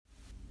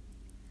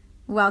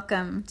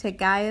Welcome to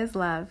Gaia's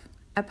Love,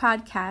 a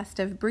podcast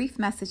of brief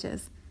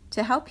messages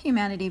to help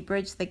humanity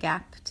bridge the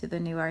gap to the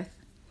new earth.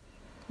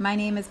 My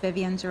name is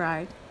Vivian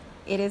Gerard.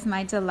 It is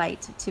my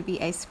delight to be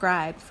a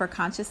scribe for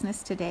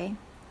consciousness today,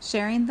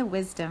 sharing the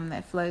wisdom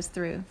that flows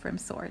through from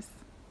Source.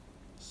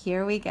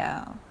 Here we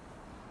go.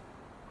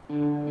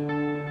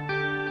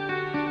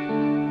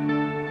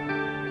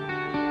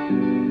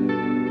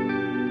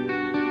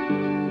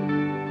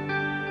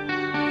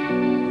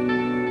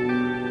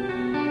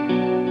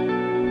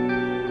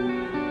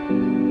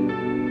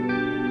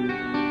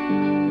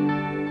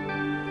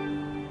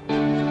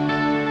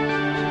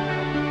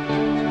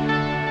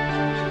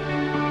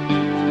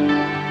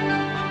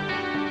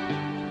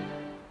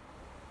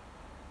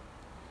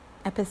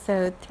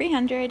 Episode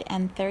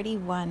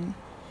 331.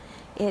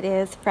 It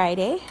is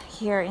Friday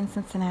here in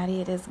Cincinnati.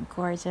 It is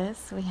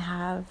gorgeous. We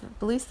have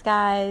blue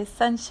skies,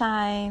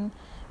 sunshine,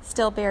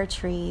 still bare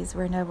trees.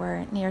 We're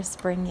nowhere near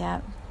spring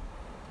yet,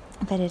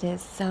 but it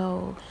is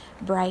so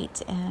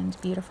bright and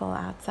beautiful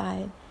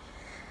outside.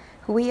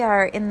 We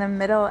are in the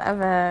middle of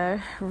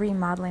a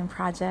remodeling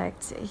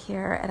project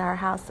here at our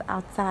house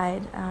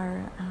outside.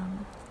 Our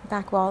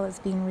back wall is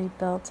being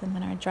rebuilt, and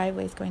then our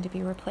driveway is going to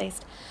be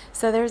replaced.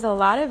 So there's a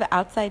lot of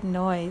outside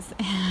noise.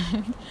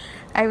 And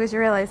I was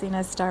realizing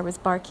as Star was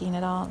barking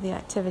at all the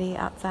activity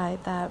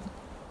outside that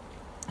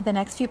the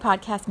next few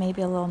podcasts may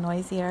be a little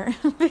noisier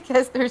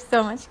because there's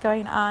so much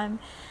going on.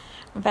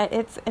 But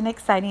it's an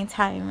exciting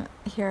time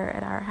here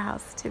at our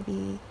house to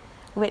be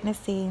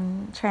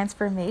witnessing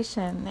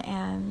transformation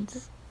and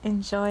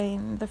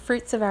enjoying the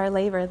fruits of our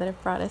labor that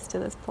have brought us to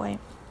this point.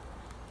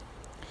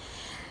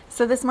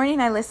 So this morning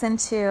I listened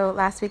to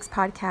last week's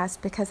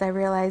podcast because I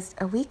realized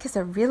a week is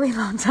a really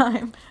long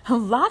time. A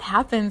lot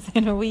happens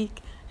in a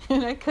week,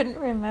 and I couldn't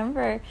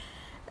remember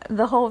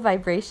the whole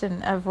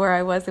vibration of where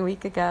I was a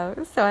week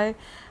ago. So I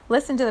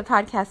listened to the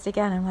podcast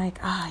again. I'm like,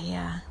 oh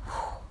yeah,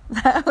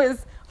 that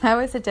was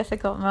a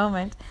difficult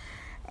moment.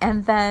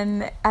 And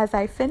then as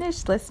I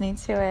finished listening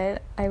to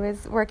it, I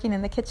was working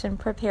in the kitchen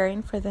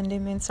preparing for the New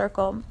Moon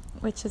Circle,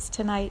 which is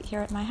tonight here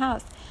at my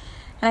house.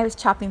 And I was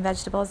chopping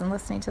vegetables and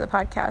listening to the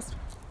podcast,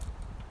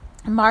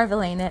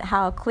 marveling at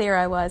how clear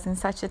I was in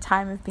such a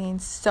time of being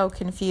so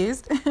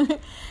confused.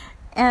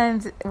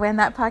 And when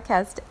that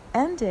podcast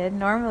ended,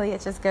 normally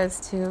it just goes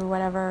to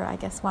whatever, I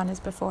guess, one is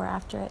before or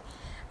after it.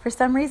 For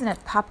some reason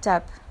it popped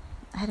up,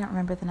 I don't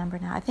remember the number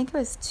now, I think it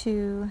was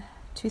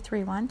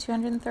 231.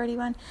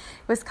 It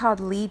was called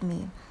Lead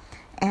Me.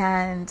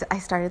 And I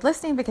started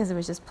listening because it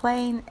was just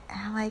playing. And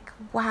I'm like,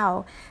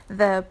 wow,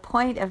 the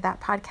point of that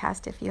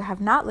podcast, if you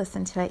have not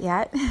listened to it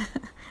yet,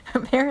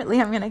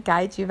 apparently I'm going to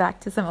guide you back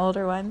to some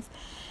older ones.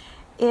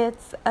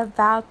 It's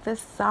about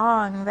this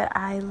song that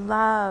I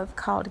love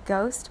called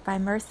Ghost by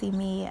Mercy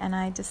Me. And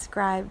I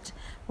described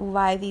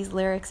why these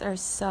lyrics are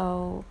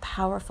so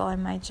powerful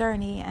in my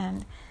journey,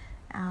 and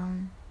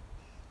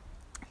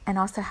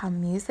also how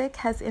music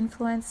has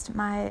influenced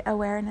my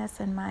awareness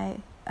and my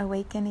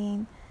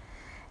awakening.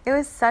 It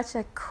was such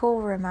a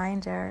cool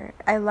reminder.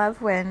 I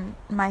love when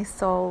my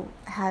soul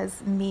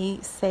has me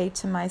say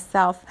to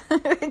myself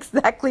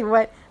exactly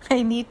what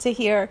I need to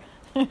hear.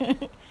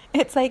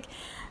 It's like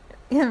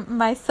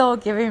my soul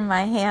giving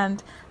my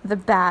hand the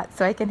bat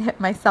so I can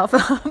hit myself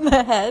on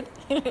the head.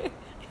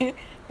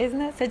 Isn't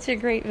that such a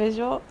great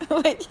visual?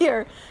 Like,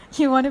 here,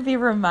 you want to be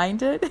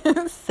reminded,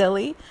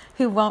 silly,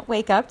 who won't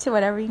wake up to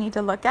whatever you need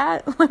to look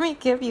at? Let me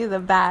give you the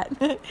bat.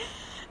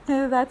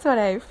 That's what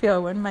I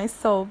feel when my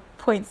soul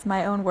points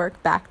my own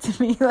work back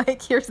to me.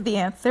 Like, here's the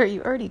answer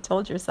you already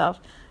told yourself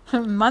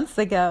months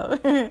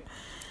ago.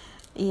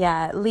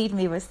 Yeah, Lead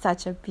Me was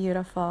such a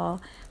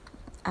beautiful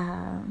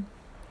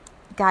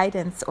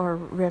guidance, or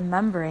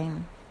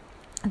remembering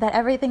that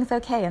everything's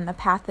okay and the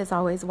path is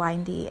always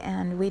windy,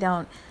 and we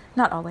don't,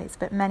 not always,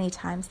 but many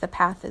times the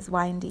path is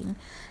winding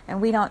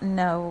and we don't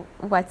know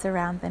what's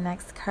around the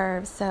next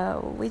curve.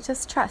 So we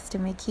just trust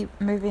and we keep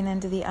moving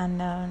into the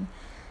unknown,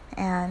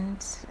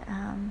 and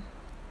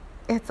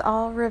it's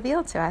all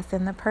revealed to us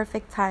in the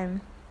perfect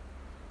time.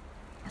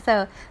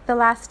 So the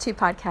last two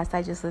podcasts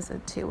I just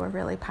listened to were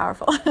really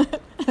powerful.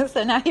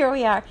 So now here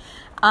we are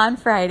on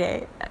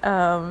Friday.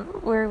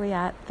 Where are we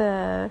at?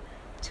 The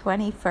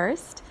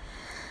 21st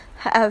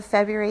of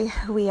February.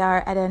 We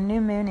are at a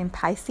new moon in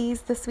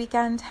Pisces this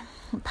weekend.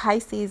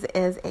 Pisces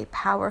is a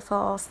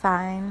powerful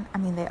sign. I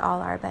mean, they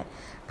all are, but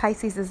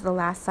Pisces is the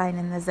last sign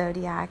in the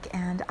zodiac,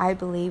 and I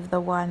believe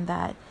the one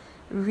that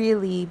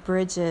really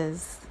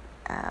bridges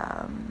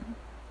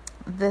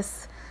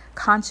this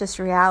conscious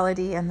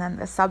reality and then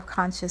the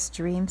subconscious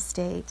dream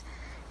state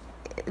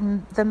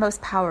the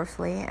most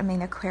powerfully. I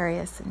mean,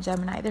 Aquarius and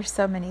Gemini, there's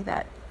so many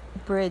that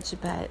bridge,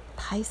 but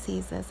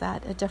Pisces is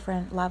at a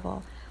different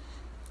level.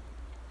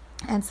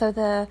 And so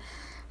the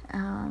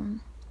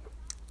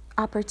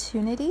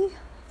opportunity,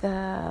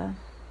 the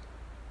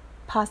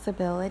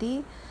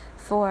possibility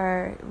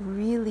for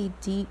really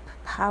deep,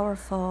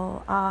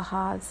 powerful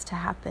ahas to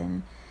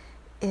happen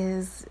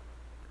is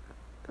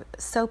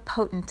so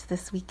potent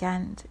this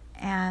weekend.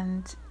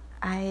 And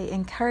I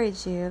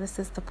encourage you, this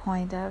is the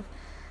point of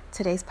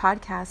today's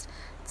podcast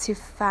to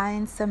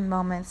find some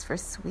moments for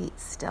sweet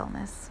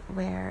stillness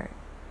where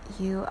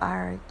you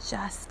are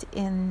just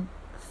in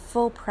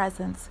full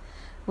presence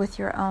with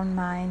your own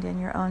mind and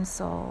your own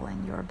soul,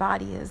 and your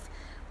body is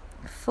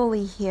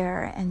fully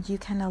here, and you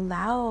can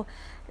allow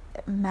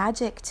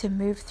magic to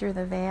move through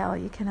the veil.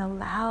 You can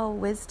allow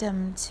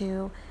wisdom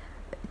to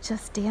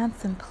just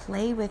dance and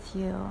play with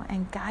you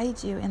and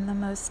guide you in the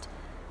most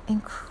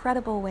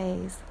incredible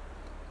ways.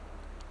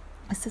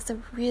 This is a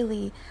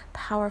really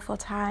powerful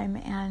time,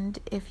 and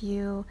if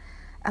you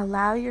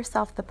allow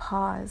yourself the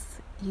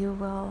pause, you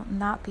will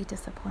not be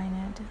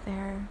disappointed.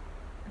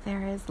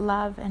 There is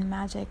love and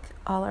magic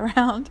all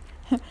around.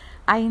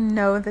 I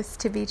know this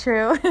to be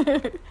true.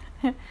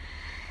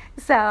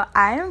 So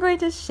I am going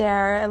to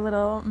share a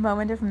little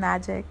moment of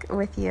magic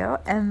with you,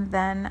 and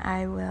then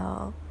I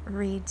will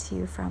read to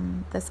you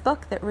from this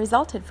book that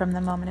resulted from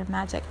the moment of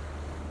magic.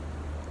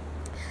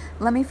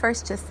 Let me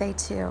first just say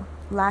too,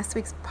 last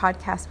week's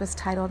podcast was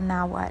titled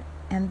Now What?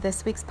 And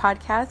this week's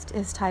podcast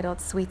is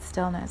titled Sweet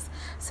Stillness.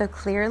 So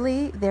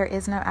clearly there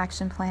is no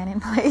action plan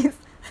in place.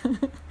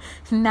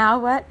 Now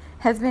what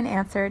has been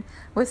answered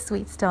with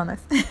sweet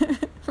stillness.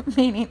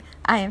 Meaning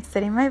I am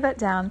sitting my butt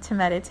down to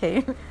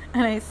meditate,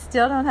 and I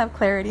still don't have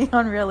clarity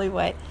on really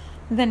what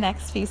the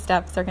next few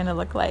steps are going to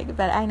look like.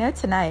 But I know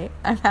tonight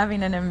I'm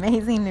having an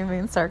amazing new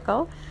moon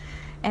circle.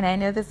 And I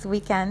know this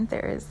weekend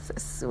there is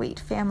sweet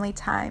family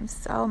time,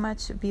 so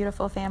much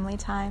beautiful family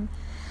time.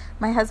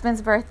 My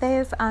husband's birthday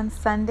is on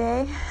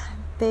Sunday.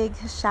 Big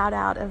shout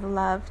out of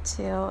love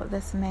to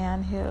this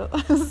man who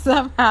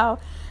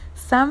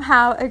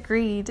somehow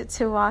agreed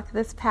to walk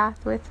this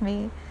path with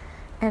me,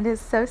 and is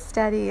so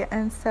steady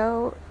and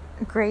so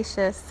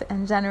gracious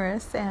and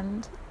generous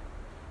and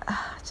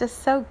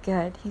just so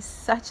good. He's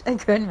such a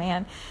good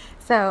man.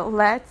 So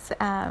let's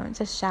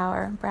just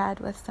shower Brad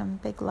with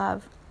some big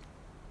love.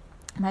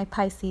 My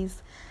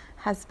Pisces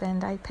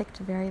husband, I picked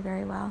very,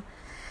 very well.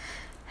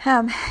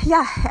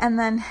 And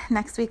then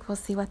next week we'll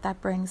see what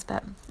that brings.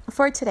 But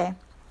for today,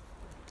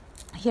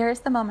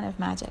 here's the moment of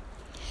magic.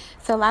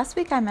 So last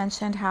week I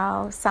mentioned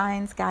how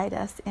signs guide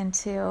us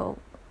into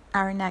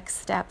our next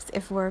steps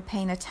if we're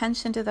paying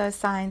attention to those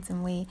signs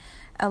and we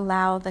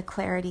allow the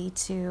clarity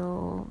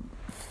to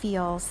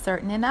feel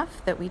certain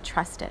enough that we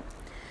trust it.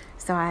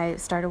 So I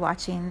started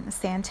watching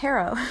San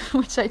Tarot,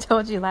 which I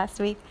told you last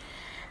week.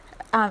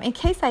 In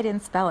case I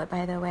didn't spell it,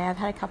 by the way, I've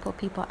had a couple of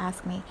people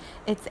ask me.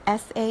 It's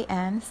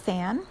S-A-N,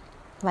 San,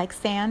 like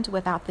sand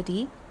without the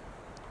D,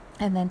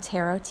 and then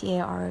Tarot,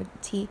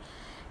 T-A-R-O-T.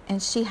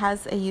 And she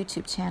has a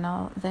YouTube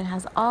channel that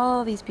has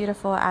all these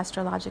beautiful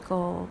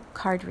astrological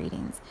card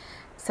readings.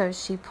 So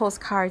she pulls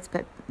cards,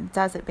 but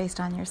does it based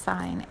on your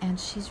sign. And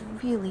she's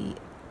really,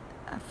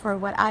 for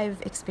what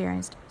I've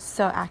experienced,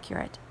 so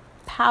accurate,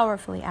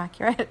 powerfully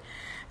accurate.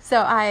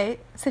 So I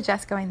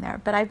suggest going there.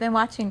 But I've been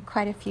watching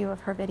quite a few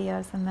of her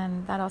videos, and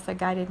then that also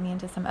guided me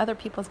into some other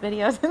people's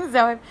videos. And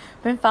so I've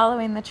been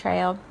following the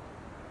trail.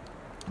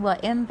 Well,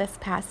 in this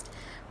past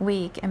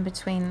week, in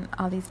between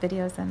all these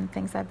videos and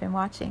things I've been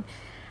watching,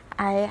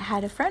 I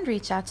had a friend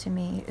reach out to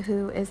me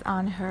who is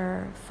on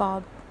her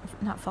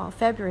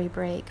February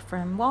break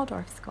from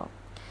Waldorf school.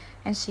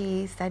 And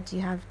she said, do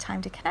you have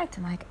time to connect?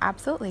 I'm like,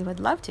 absolutely, would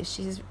love to.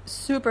 She's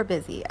super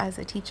busy as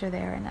a teacher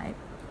there, and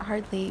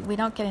we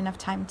don't get enough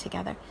time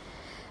together.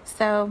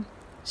 So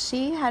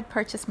she had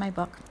purchased my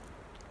book,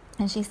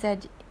 and she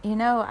said,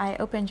 I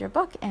opened your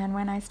book, and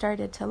when I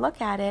started to look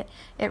at it,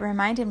 it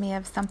reminded me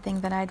of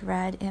something that I'd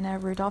read in a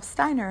Rudolf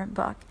Steiner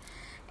book.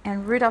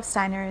 And Rudolf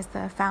Steiner is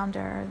the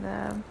founder,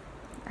 the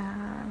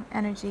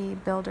energy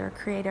builder,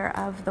 creator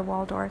of the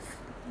Waldorf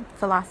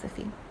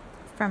philosophy,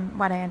 from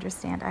what I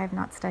understand. I have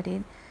not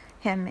studied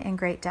him in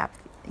great depth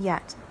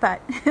yet,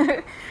 but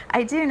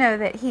I do know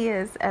that he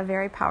is a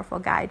very powerful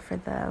guide for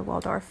the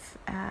Waldorf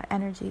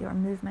energy or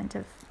movement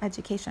of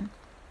education.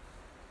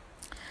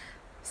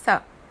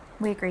 So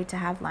we agreed to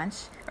have lunch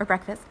or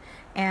breakfast,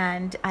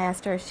 and I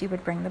asked her if she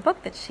would bring the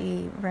book that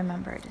she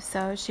remembered.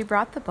 So she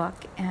brought the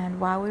book,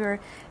 and while we were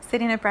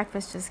sitting at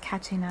breakfast just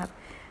catching up,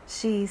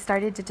 she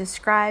started to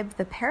describe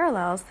the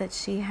parallels that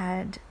she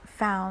had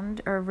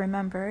found or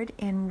remembered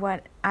in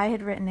what I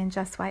had written in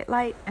Just White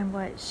Light and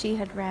what she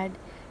had read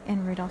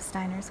in Rudolf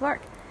Steiner's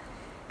work.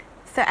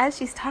 So as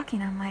she's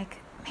talking, I'm like,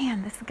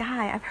 man, this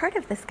guy, I've heard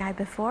of this guy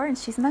before, and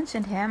she's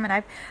mentioned him, and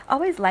I've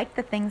always liked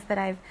the things that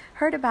I've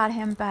heard about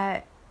him,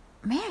 but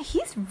man,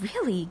 he's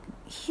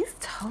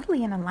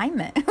totally in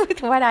alignment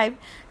with what I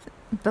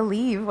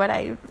believe, what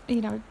I,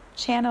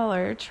 channel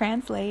or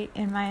translate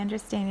in my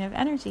understanding of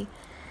energy.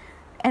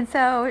 And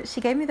so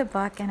she gave me the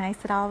book, and I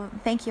said,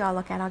 thank you,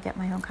 I'll get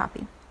my own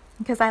copy,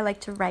 because I like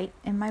to write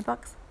in my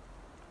books.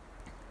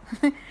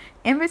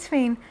 In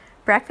between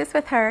breakfast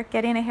with her,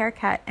 getting a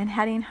haircut, and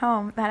heading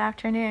home that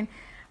afternoon,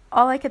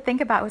 all I could think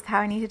about was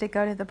how I needed to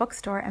go to the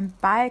bookstore and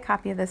buy a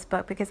copy of this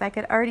book, because I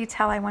could already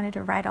tell I wanted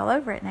to write all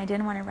over it, and I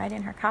didn't want to write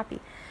in her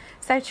copy.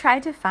 So I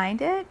tried to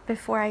find it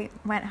before I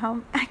went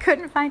home. I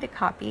couldn't find a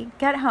copy.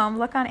 Get home,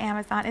 look on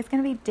Amazon. It's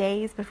going to be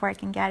days before I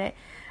can get it.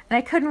 And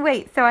I couldn't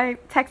wait. So I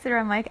texted her.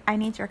 I'm like, I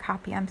need your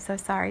copy. I'm so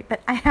sorry,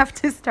 but I have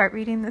to start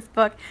reading this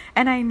book.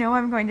 And I know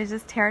I'm going to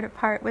just tear it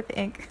apart with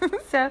ink.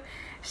 So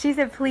she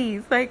said,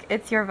 please, like,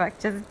 it's your book.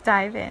 Just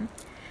dive in.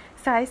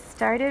 So I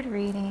started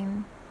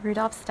reading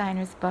Rudolf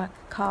Steiner's book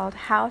called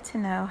How to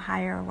Know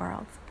Higher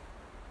Worlds.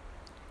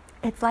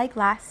 It's like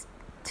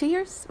 2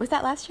 years? Was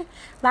that last year?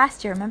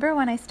 Last year. Remember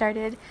when I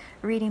started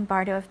reading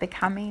Bardo of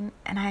Becoming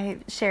and I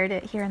shared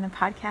it here in the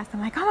podcast? I'm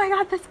like, oh my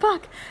God, this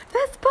book,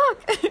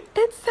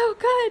 it's so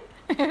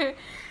good.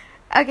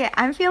 Okay,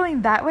 I'm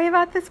feeling that way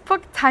about this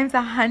book times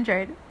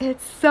 100.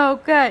 It's so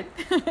good.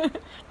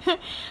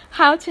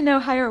 How to Know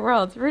Higher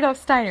Worlds,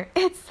 Rudolf Steiner.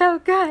 It's so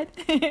good.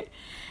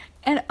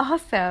 And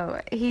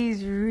also,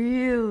 he's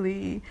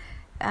really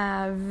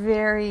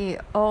very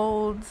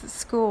old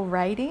school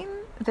writing.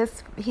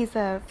 He's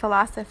a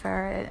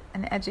philosopher,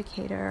 an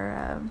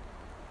educator,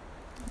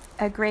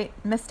 a great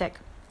mystic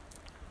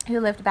who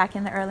lived back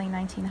in the early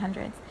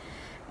 1900s.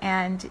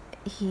 And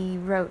he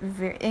wrote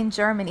in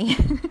Germany.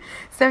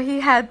 So he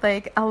had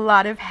like a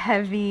lot of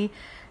heavy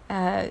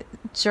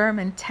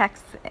German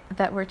texts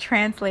that were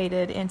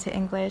translated into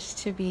English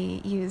to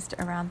be used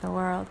around the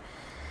world.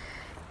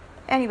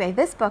 Anyway,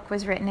 this book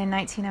was written in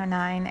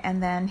 1909,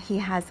 and then he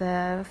has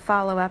a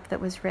follow-up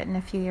that was written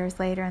a few years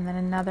later, and then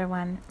another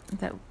one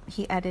that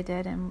he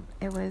edited, and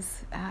it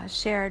was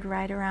shared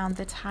right around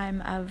the time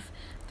of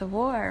the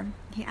war.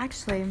 He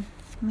actually,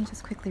 let me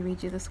just quickly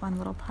read you this one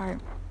little part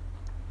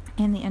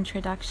in the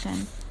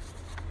introduction.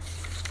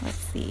 Let's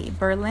see,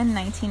 Berlin,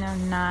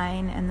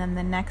 1909, and then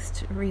the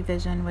next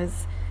revision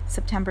was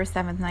September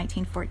 7th,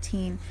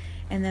 1914,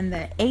 and then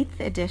the 8th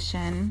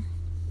edition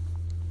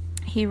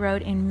he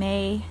wrote in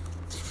May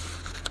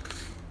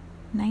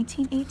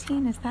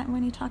 1918, is that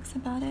when he talks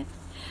about it?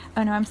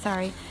 Oh no, I'm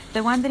sorry.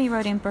 The one that he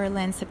wrote in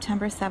Berlin,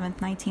 September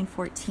 7th,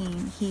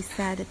 1914, he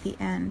said at the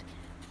end,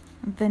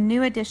 the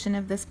new edition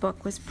of this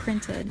book was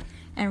printed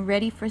and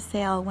ready for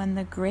sale when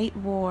the Great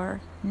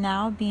War,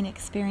 now being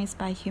experienced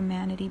by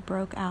humanity,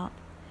 broke out.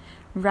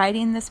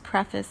 Writing this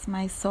preface,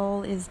 my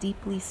soul is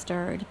deeply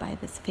stirred by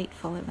this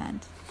fateful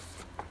event.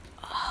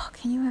 Oh,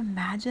 can you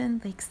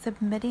imagine, like,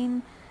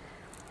 submitting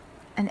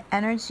an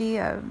energy,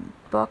 a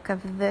book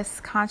of this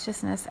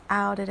consciousness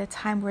out at a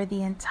time where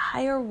the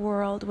entire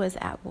world was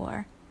at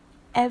war.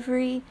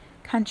 Every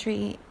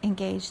country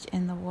engaged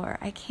in the war.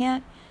 I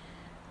can't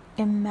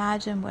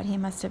imagine what he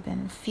must have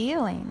been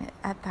feeling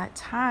at that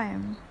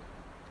time.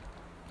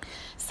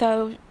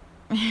 So,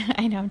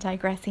 I know I'm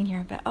digressing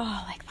here, but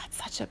that's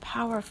such a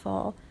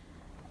powerful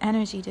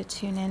energy to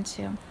tune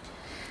into.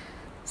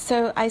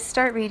 So I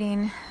start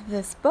reading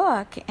this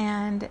book,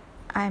 and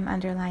I'm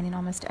underlining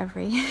almost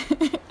every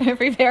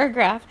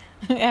paragraph,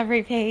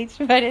 every page,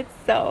 but it's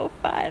so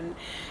fun.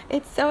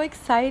 It's so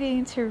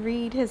exciting to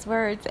read his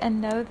words and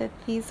know that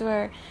these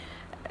were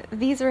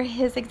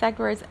his exact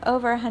words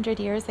over 100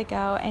 years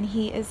ago, and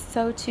he is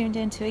so tuned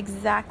into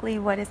exactly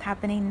what is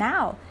happening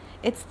now.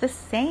 It's the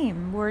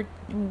same.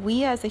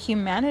 We as a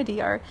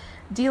humanity are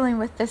dealing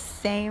with the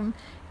same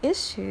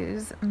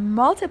issues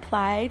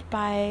multiplied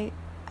by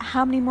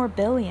how many more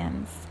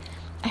billions?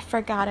 I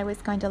forgot, I was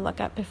going to look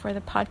up before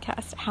the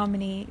podcast how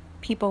many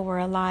people were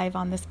alive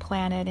on this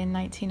planet in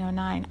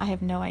 1909. I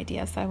have no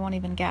idea, so I won't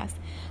even guess.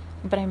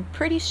 But I'm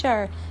pretty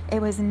sure it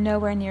was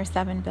nowhere near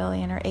 7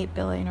 billion or 8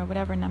 billion or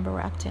whatever number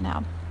we're up to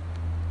now.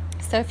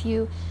 So if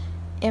you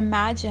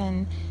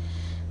imagine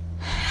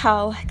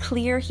how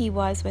clear he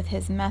was with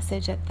his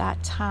message at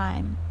that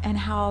time and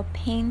how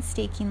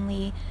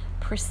painstakingly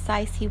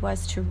precise he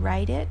was to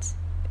write it,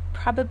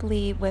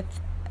 probably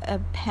with a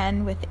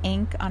pen with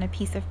ink on a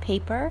piece of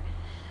paper.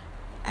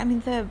 I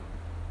mean,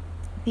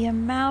 the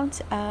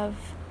amount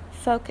of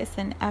focus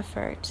and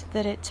effort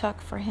that it took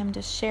for him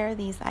to share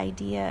these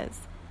ideas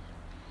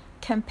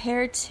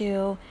compared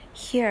to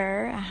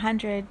here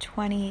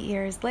 120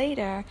 years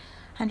later,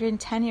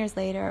 110 years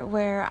later,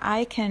 where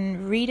I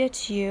can read it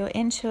to you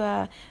into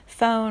a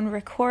phone,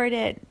 record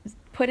it,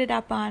 put it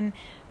up on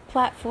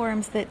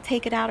platforms that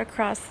take it out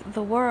across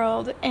the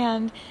world,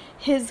 and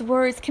his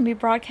words can be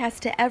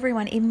broadcast to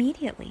everyone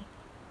immediately,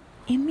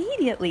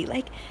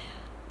 like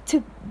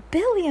to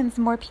billions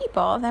more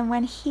people than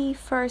when he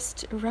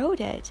first wrote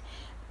it.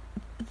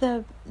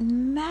 The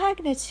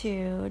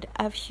magnitude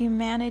of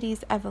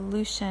humanity's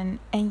evolution,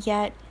 and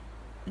yet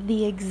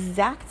the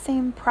exact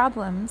same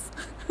problems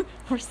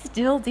we're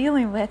still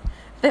dealing with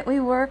that we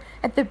were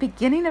at the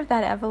beginning of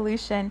that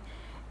evolution.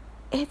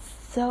 It's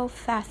so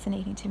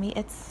fascinating to me.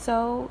 It's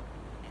so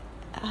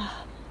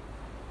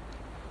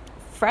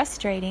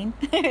frustrating.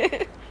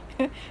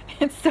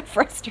 It's so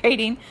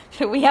frustrating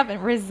that we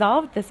haven't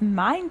resolved this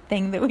mind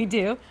thing that we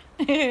do.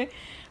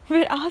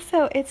 But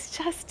also, it's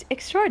just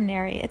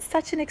extraordinary. It's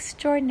such an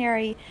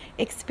extraordinary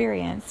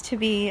experience to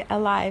be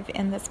alive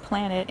in this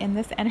planet, in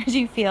this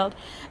energy field,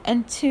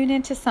 and tune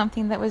into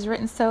something that was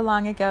written so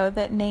long ago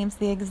that names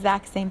the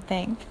exact same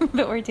thing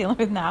that we're dealing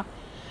with now.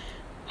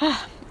 All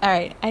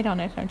right, I don't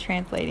know if I'm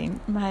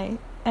translating my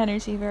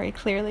energy very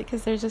clearly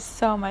because there's just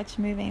so much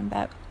moving,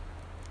 but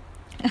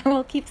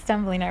we'll keep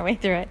stumbling our way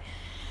through it.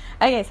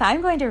 Okay, so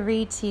I'm going to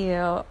read to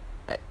you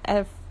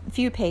a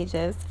few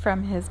pages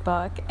from his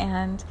book,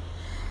 and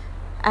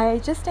I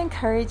just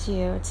encourage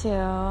you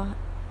to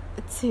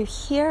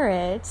hear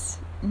it,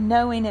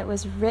 knowing it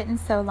was written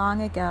so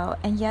long ago,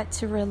 and yet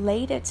to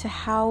relate it to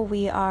how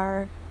we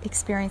are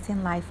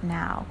experiencing life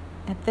now,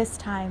 at this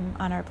time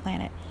on our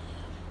planet.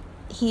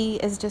 He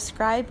is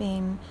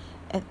describing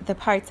the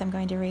parts I'm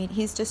going to read.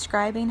 He's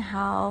describing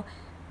how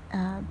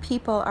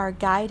people are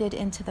guided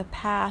into the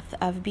path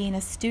of being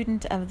a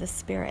student of the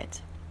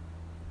Spirit.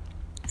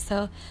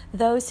 So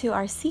those who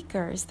are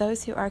seekers,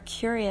 those who are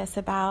curious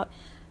about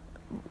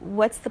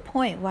what's the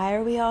point? Why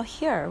are we all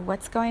here?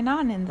 What's going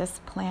on in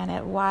this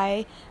planet?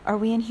 Why are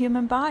we in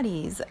human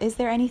bodies? Is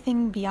there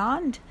anything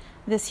beyond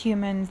this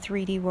human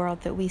 3D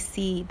world that we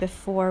see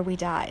before we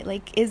die?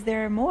 Like, is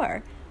there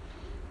more?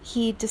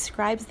 He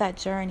describes that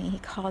journey. He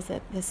calls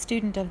it the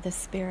student of the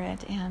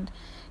Spirit, and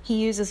he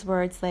uses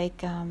words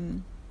like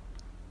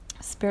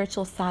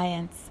spiritual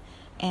science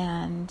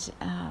and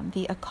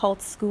the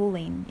occult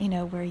schooling,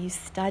 where you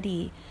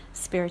study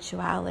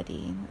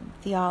spirituality,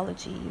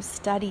 theology, you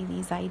study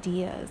these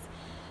ideas.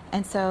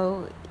 And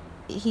so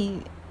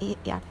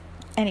yeah.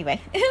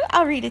 Anyway,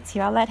 I'll read it to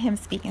you. I'll let him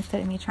speak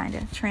instead of me trying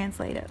to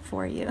translate it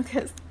for you,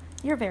 because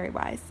you're very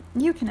wise.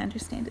 You can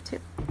understand it too.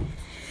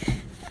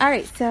 All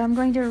right, so I'm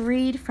going to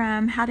read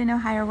from How to Know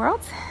Higher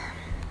Worlds.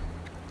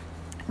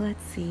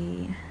 Let's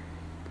see.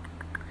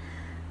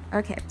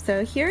 Okay,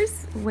 so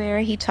here's where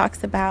he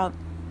talks about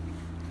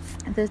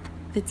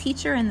the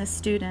teacher and the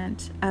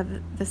student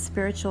of the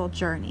spiritual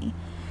journey.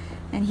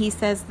 And he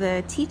says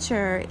the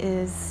teacher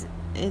is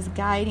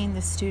guiding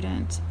the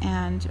student,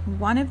 and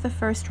one of the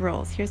first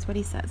rules, here's what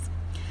he says.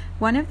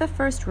 One of the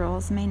first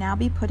rules may now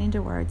be put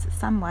into words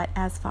somewhat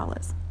as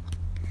follows.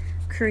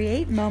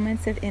 Create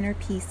moments of inner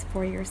peace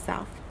for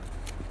yourself.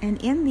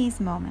 And in these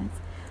moments,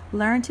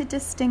 learn to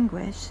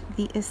distinguish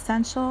the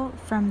essential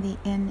from the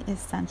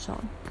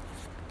inessential.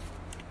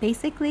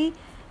 Basically,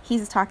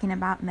 he's talking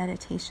about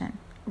meditation,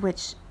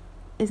 which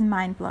is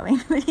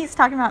mind-blowing. He's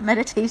talking about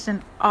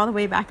meditation all the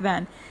way back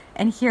then.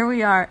 And here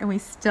we are, and we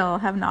still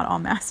have not all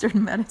mastered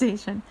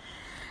meditation.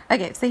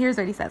 Okay, so here's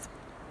what he says.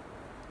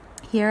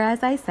 Here,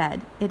 as I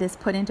said, it is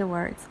put into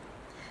words.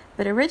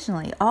 But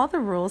originally, all the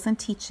rules and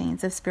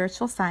teachings of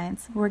spiritual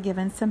science were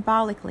given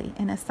symbolically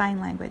in a sign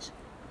language.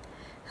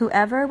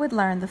 Whoever would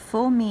learn the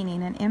full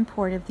meaning and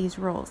import of these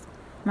rules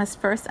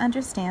must first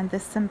understand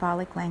this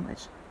symbolic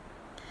language.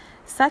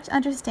 Such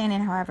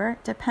understanding, however,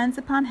 depends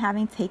upon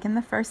having taken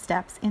the first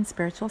steps in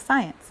spiritual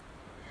science.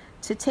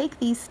 To take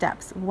these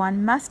steps,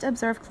 one must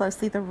observe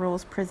closely the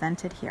rules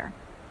presented here.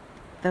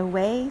 The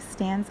way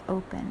stands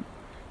open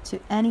to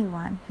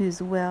anyone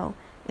whose will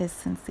is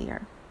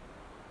sincere.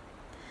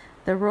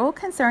 The rule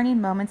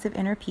concerning moments of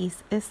inner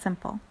peace is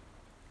simple.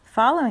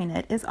 Following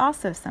it is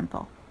also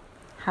simple.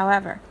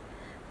 However,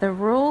 the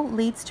rule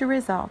leads to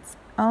results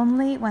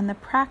only when the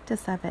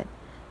practice of it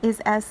is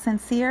as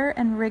sincere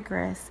and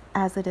rigorous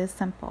as it is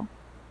simple.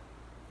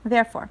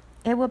 Therefore,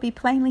 it will be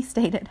plainly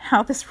stated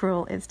how this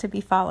rule is to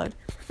be followed.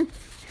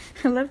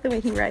 I love the way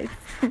he writes.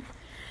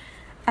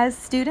 As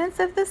students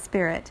of the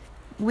Spirit,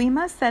 we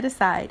must set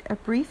aside a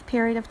brief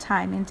period of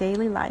time in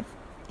daily life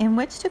in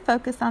which to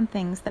focus on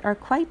things that are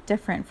quite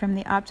different from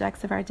the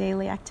objects of our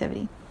daily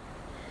activity.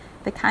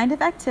 The kind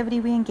of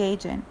activity we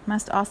engage in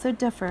must also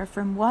differ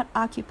from what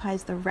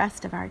occupies the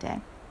rest of our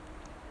day.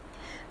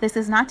 This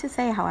is not to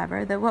say,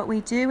 however, that what we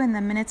do in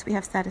the minutes we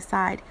have set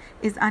aside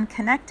is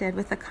unconnected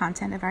with the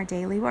content of our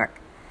daily work.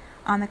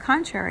 On the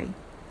contrary,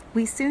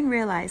 we soon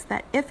realize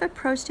that if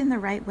approached in the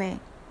right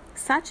way,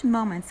 such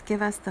moments give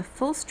us the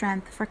full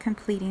strength for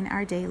completing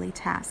our daily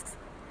tasks.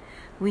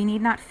 We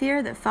need not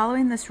fear that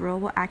following this rule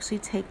will actually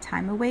take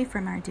time away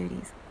from our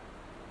duties.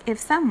 If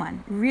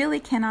someone really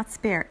cannot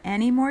spare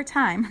any more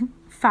time,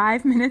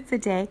 5 minutes a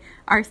day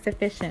are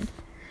sufficient.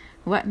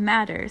 What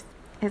matters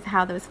is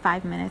how those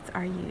 5 minutes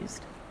are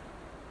used.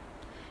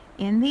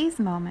 In these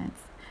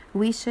moments,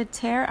 we should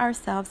tear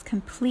ourselves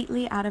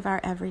completely out of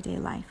our everyday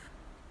life.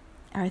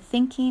 Our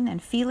thinking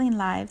and feeling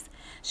lives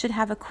should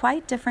have a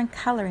quite different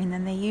coloring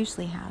than they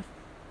usually have.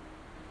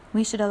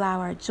 We should allow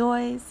our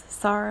joys,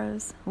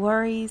 sorrows,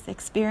 worries,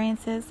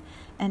 experiences,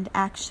 and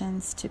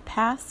actions to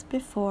pass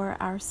before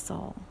our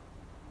soul.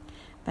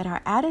 But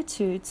our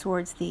attitude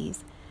towards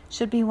these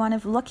should be one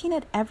of looking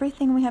at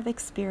everything we have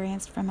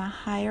experienced from a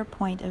higher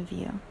point of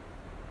view.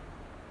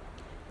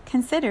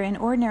 Consider in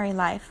ordinary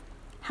life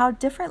how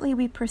differently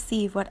we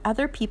perceive what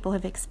other people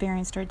have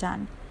experienced or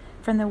done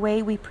from the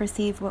way we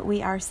perceive what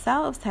we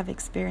ourselves have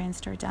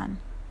experienced or done.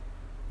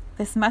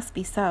 This must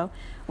be so.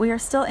 We are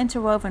still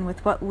interwoven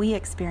with what we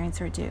experience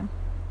or do,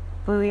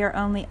 but we are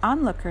only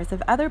onlookers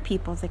of other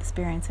people's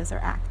experiences or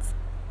acts.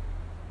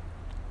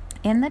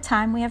 In the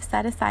time we have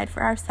set aside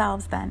for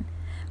ourselves, then,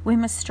 we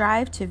must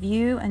strive to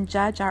view and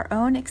judge our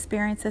own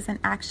experiences and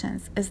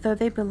actions as though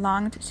they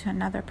belonged to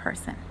another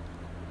person.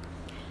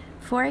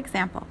 For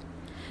example,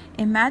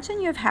 imagine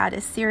you have had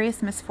a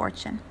serious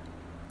misfortune.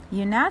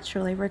 You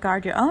naturally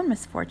regard your own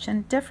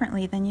misfortune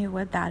differently than you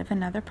would that of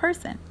another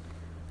person.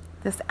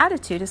 This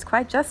attitude is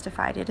quite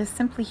justified. It is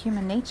simply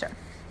human nature.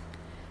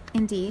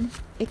 Indeed,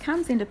 it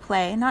comes into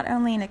play not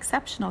only in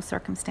exceptional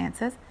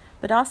circumstances,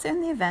 but also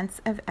in the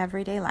events of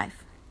everyday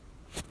life.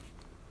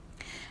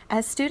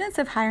 As students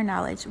of higher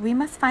knowledge, we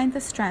must find the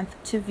strength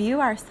to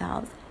view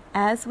ourselves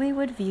as we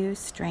would view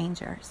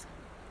strangers.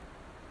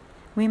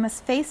 We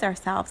must face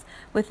ourselves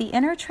with the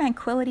inner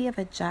tranquility of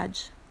a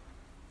judge.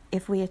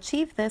 If we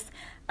achieve this,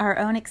 our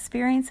own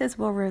experiences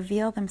will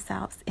reveal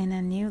themselves in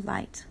a new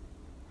light.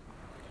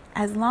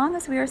 As long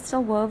as we are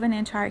still woven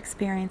into our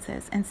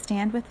experiences and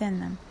stand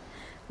within them,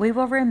 we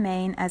will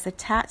remain as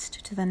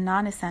attached to the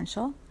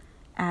non-essential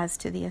as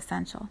to the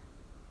essential.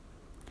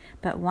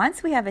 But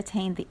once we have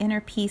attained the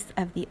inner peace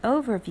of the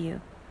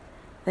overview,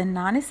 the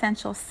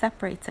non-essential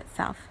separates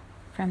itself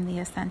from the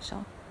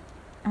essential.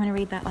 I'm going to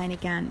read that line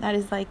again. That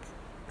is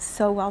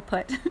so well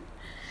put.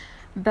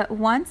 But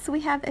once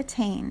we have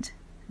attained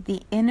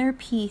the inner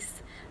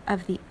peace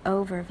of the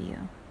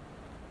overview,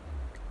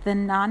 the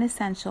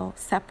non-essential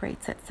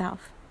separates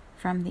itself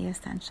from the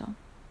essential.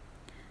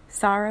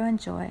 Sorrow and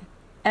joy,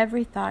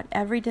 every thought,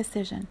 every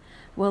decision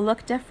will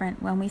look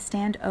different when we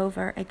stand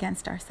over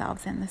against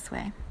ourselves in this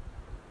way.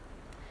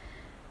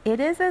 It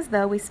is as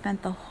though we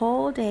spent the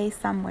whole day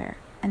somewhere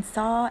and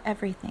saw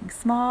everything,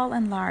 small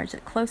and large,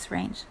 at close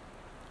range,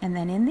 and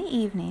then in the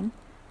evening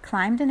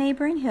climbed a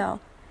neighboring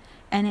hill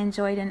and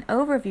enjoyed an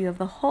overview of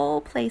the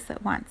whole place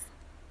at once.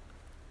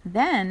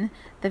 Then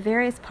the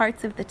various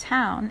parts of the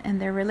town and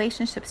their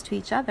relationships to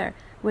each other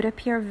would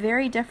appear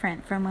very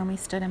different from when we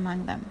stood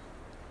among them.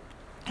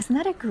 Isn't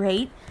that a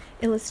great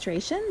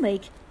illustration?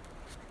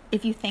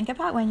 If you think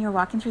about when you're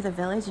walking through the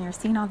village and you're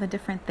seeing all the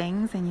different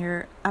things and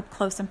you're up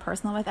close and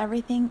personal with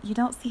everything, you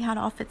don't see how it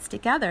all fits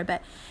together.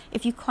 But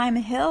if you climb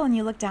a hill and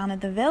you look down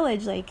at the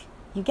village,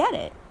 you get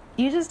it.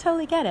 You just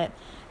totally get it.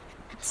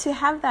 To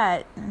have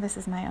that, this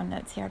is my own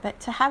notes here, but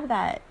to have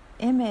that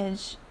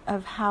image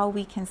of how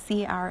we can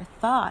see our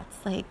thoughts,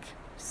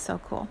 so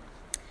cool.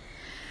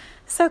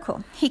 So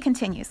cool. He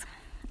continues,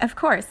 of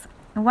course,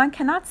 one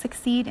cannot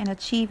succeed in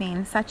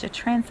achieving such a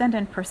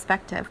transcendent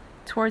perspective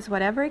towards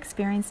whatever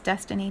experience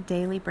destiny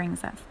daily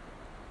brings us,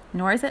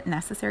 nor is it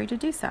necessary to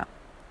do so.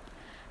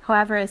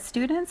 However, as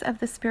students of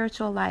the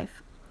spiritual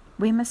life,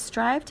 we must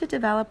strive to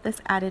develop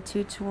this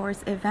attitude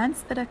towards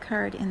events that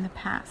occurred in the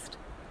past.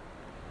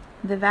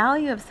 The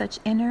value of such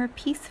inner,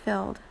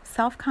 peace-filled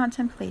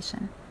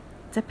self-contemplation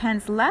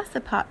depends less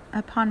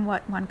upon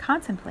what one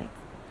contemplates,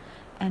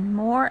 and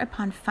more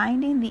upon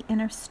finding the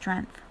inner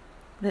strength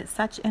that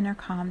such inner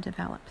calm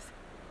develops.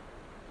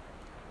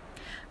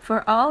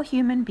 For all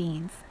human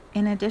beings,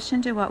 in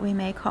addition to what we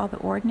may call the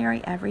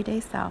ordinary everyday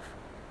self,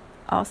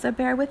 also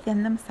bear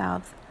within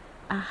themselves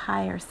a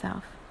higher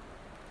self,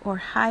 or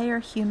higher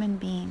human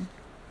being.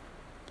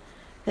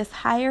 This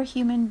higher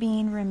human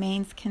being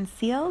remains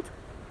concealed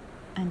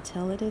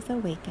until it is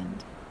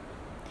awakened.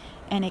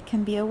 And it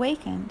can be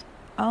awakened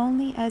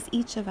only as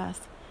each of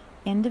us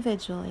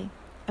individually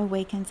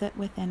awakens it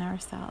within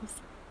ourselves.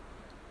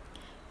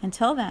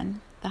 Until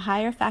then, the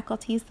higher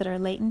faculties that are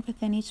latent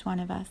within each one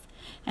of us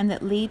and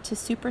that lead to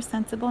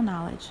supersensible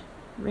knowledge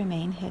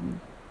remain hidden.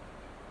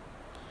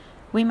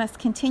 We must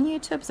continue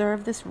to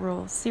observe this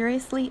rule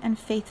seriously and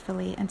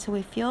faithfully until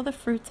we feel the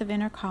fruits of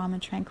inner calm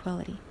and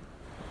tranquility.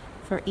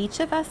 For each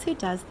of us who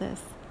does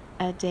this,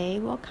 a day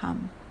will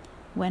come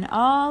when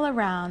all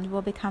around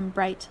will become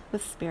bright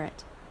with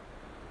spirit.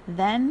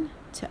 Then,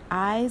 to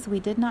eyes we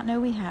did not know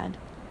we had,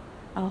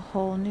 a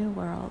whole new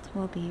world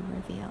will be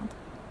revealed.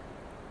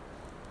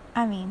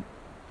 I mean,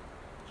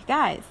 you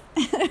guys,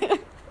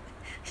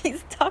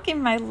 he's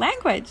talking my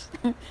language.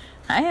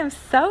 I am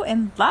so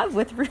in love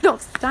with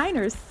Rudolf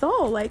Steiner's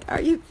soul.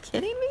 Are you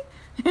kidding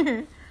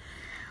me?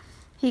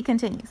 He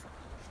continues,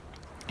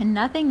 and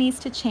nothing needs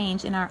to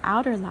change in our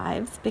outer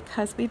lives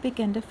because we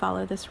begin to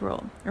follow this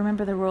rule.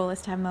 Remember, the rule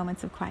is to have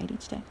moments of quiet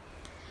each day.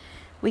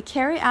 We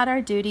carry out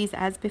our duties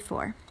as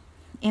before.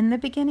 In the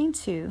beginning,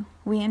 too,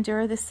 we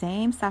endure the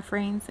same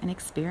sufferings and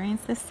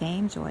experience the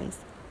same joys.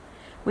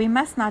 We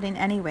must not in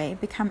any way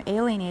become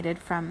alienated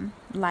from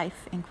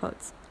life, in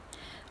quotes.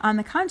 On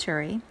the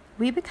contrary,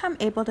 we become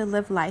able to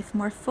live life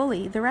more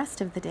fully the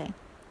rest of the day,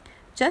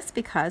 just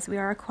because we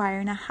are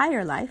acquiring a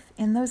higher life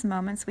in those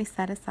moments we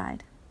set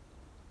aside.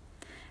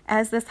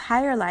 As this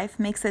higher life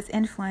makes its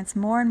influence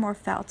more and more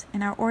felt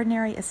in our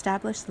ordinary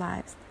established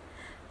lives,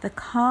 the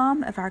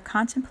calm of our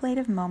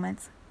contemplative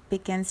moments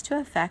begins to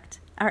affect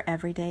our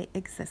everyday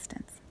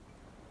existence.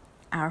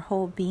 Our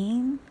whole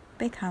being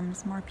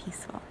becomes more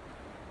peaceful.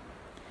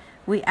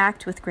 We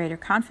act with greater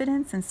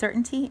confidence and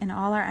certainty in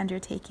all our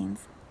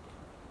undertakings.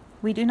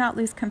 We do not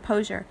lose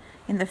composure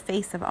in the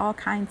face of all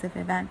kinds of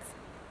events.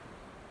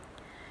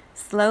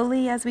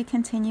 Slowly, as we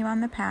continue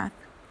on the path,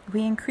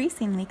 we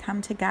increasingly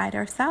come to guide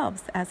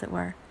ourselves, as it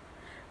were,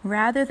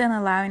 rather than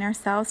allowing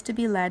ourselves to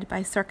be led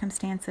by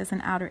circumstances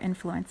and outer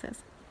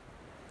influences.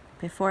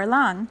 Before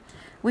long,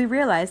 we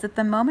realize that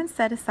the moments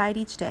set aside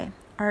each day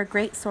are a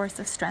great source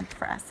of strength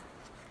for us.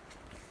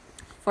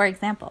 For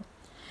example,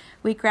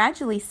 we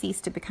gradually cease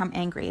to become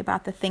angry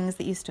about the things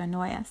that used to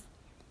annoy us.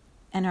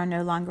 and are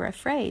no longer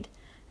afraid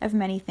of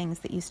many things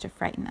that used to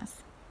frighten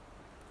us.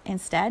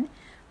 Instead,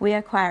 we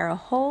acquire a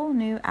whole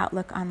new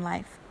outlook on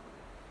life.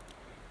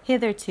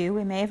 Hitherto,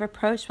 we may have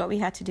approached what we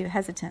had to do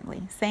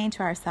hesitantly, saying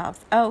to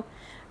ourselves, "Oh,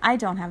 I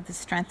don't have the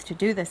strength to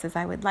do this as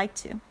I would like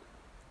to."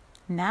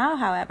 Now,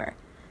 however,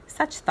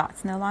 such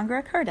thoughts no longer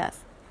occur to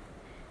us.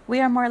 We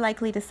are more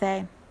likely to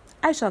say,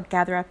 "I shall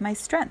gather up my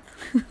strength."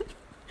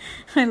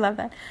 I love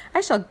that.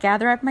 "I shall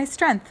gather up my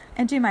strength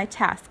and do my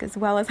task as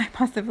well as I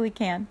possibly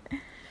can."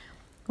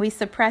 We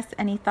suppress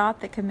any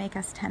thought that could make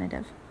us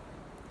tentative,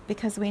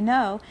 because we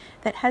know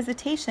that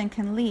hesitation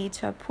can lead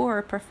to a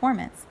poorer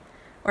performance,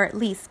 or at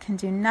least can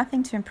do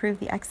nothing to improve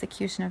the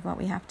execution of what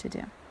we have to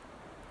do.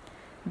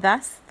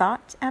 Thus,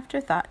 thought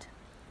after thought,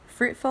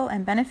 fruitful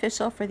and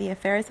beneficial for the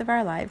affairs of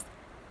our lives,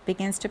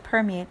 begins to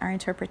permeate our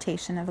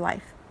interpretation of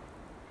life.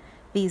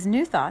 These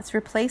new thoughts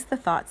replace the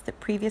thoughts that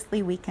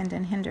previously weakened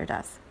and hindered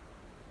us.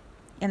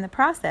 In the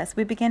process,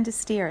 we begin to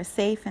steer a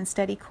safe and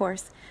steady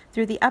course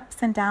through the ups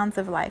and downs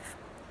of life,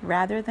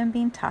 rather than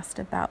being tossed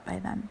about by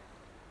them.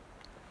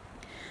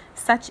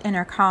 Such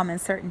inner calm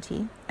and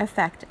certainty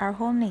affect our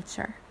whole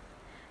nature.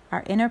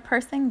 Our inner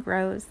person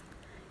grows,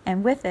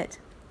 and with it,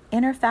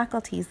 inner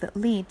faculties that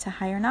lead to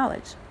higher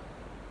knowledge.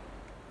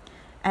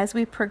 As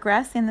we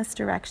progress in this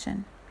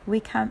direction,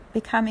 we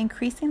become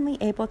increasingly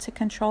able to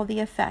control the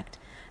effect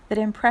that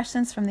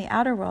impressions from the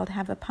outer world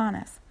have upon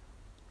us.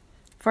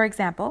 For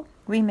example,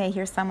 we may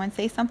hear someone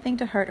say something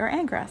to hurt or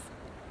anger us.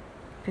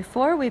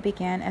 Before we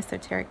began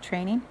esoteric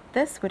training,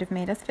 this would have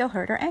made us feel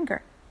hurt or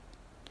anger.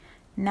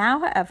 Now,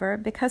 however,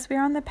 because we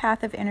are on the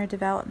path of inner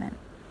development,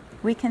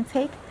 we can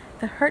take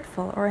the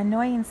hurtful or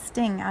annoying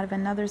sting out of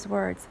another's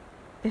words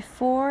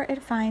before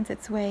it finds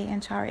its way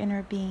into our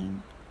inner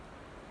being.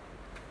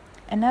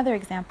 Another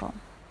example.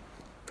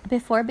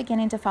 Before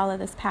beginning to follow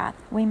this path,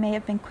 we may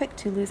have been quick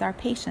to lose our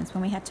patience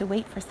when we had to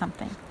wait for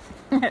something.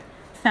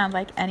 Sound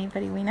like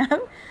anybody we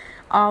know?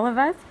 All of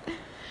us?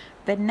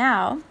 But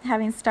now,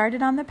 having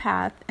started on the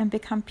path and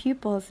become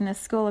pupils in a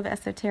school of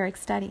esoteric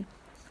study,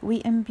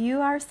 we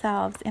imbue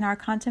ourselves in our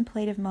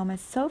contemplative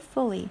moments so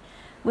fully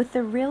with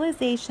the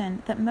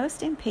realization that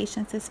most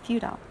impatience is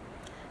futile,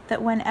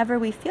 that whenever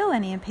we feel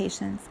any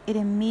impatience, it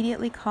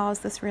immediately calls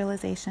this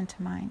realization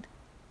to mind.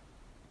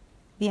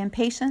 The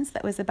impatience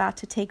that was about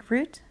to take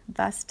root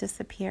thus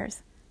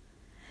disappears,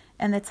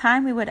 and the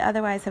time we would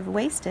otherwise have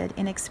wasted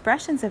in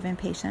expressions of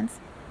impatience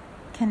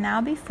can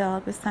now be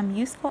filled with some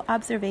useful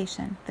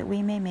observation that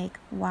we may make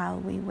while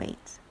we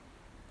wait.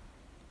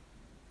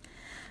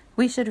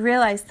 We should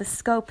realize the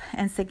scope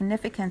and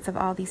significance of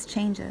all these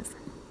changes.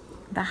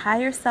 The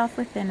higher self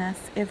within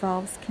us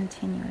evolves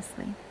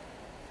continuously.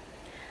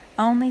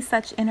 Only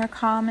such inner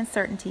calm and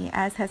certainty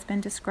as has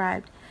been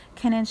described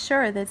can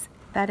ensure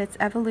that its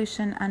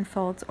evolution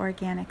unfolds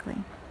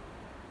organically.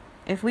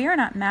 If we are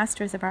not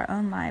masters of our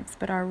own lives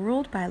but are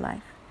ruled by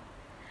life,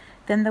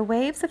 then the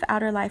waves of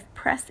outer life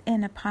press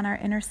in upon our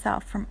inner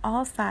self from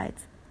all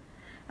sides,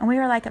 and we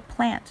are like a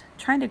plant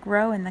trying to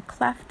grow in the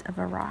cleft of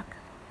a rock.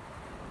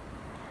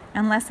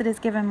 Unless it is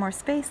given more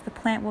space, the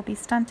plant will be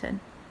stunted.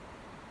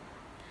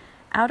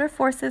 Outer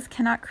forces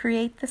cannot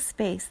create the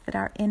space that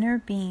our inner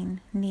being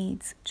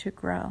needs to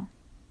grow.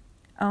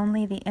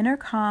 Only the inner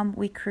calm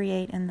we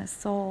create in the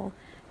soul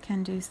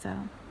can do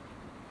so.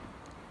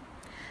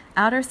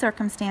 Outer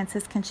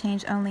circumstances can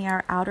change only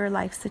our outer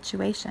life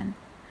situation.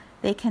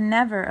 They can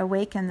never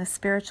awaken the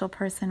spiritual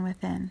person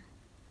within.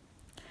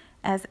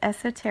 As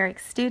esoteric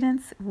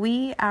students,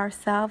 we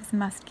ourselves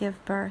must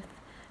give birth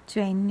to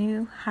a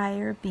new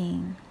higher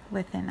being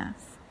within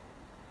us.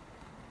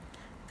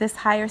 This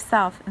higher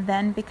self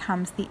then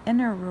becomes the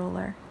inner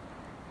ruler,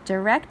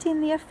 directing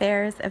the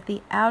affairs of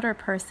the outer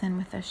person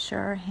with a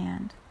sure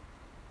hand.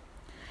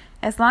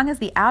 As long as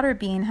the outer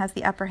being has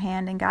the upper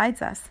hand and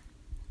guides us,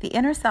 the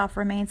inner self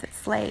remains its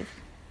slave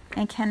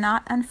and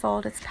cannot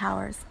unfold its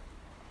powers.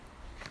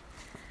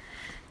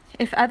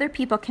 If other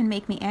people can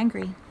make me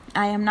angry,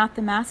 I am not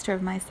the master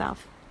of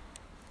myself.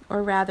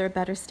 Or rather,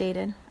 better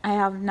stated, I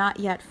have not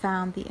yet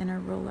found the inner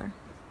ruler.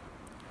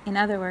 In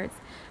other words,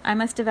 I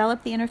must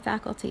develop the inner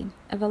faculty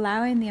of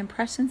allowing the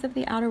impressions of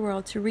the outer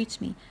world to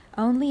reach me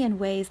only in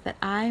ways that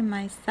I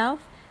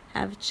myself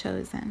have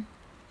chosen.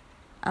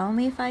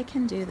 Only if I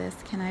can do this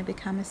can I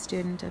become a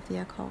student of the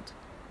occult.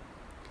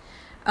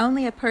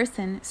 Only a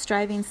person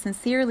striving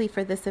sincerely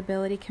for this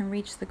ability can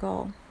reach the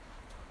goal.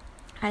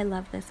 I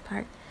love this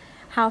part.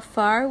 How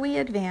far we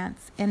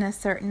advance in a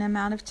certain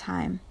amount of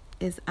time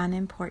is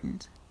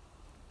unimportant.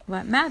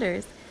 What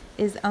matters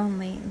is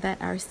only that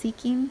our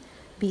seeking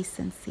be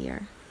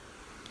sincere.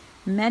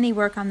 Many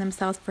work on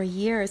themselves for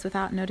years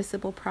without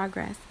noticeable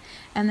progress,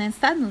 and then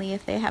suddenly,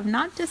 if they have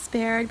not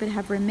despaired but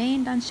have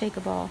remained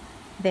unshakable,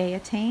 they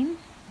attain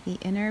the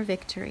inner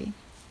victory.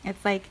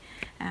 It's like,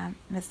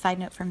 a side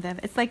note from Viv,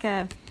 it's like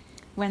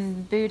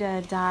when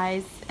Buddha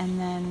dies and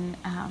then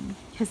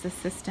his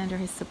assistant or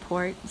his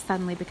support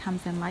suddenly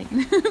becomes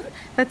enlightened.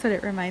 That's what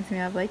it reminds me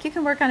of. Like, you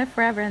can work on it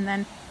forever and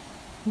then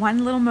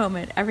one little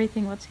moment,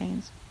 everything will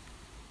change.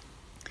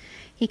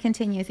 He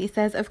continues, he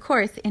says, "Of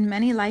course, in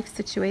many life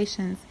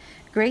situations,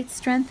 great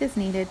strength is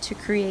needed to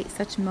create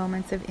such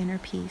moments of inner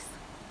peace.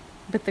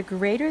 But the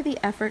greater the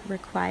effort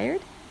required,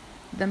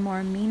 the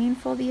more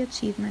meaningful the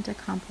achievement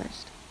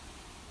accomplished.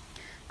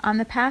 On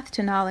the path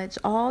to knowledge,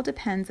 all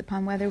depends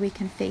upon whether we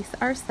can face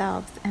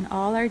ourselves and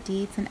all our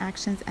deeds and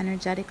actions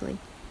energetically,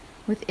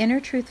 with inner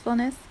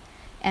truthfulness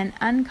and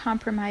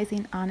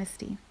uncompromising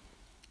honesty,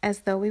 as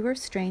though we were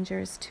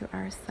strangers to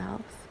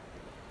ourselves.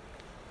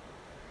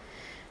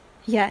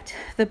 Yet,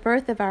 the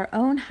birth of our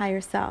own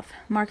higher self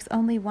marks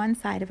only one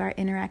side of our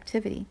inner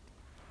activity.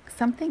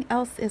 Something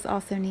else is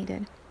also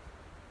needed.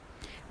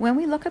 When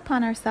we look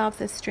upon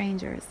ourselves as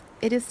strangers,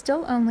 it is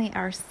still only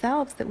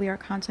ourselves that we are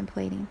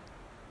contemplating.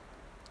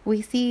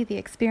 We see the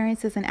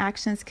experiences and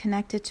actions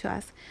connected to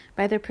us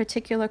by the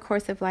particular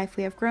course of life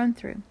we have grown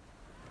through.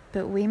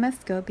 But we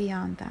must go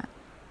beyond that.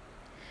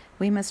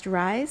 We must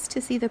rise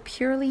to see the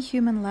purely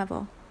human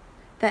level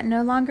that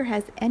no longer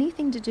has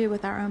anything to do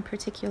with our own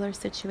particular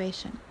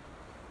situation.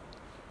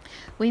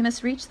 We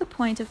must reach the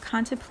point of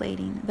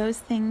contemplating those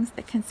things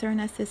that concern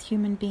us as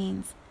human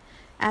beings,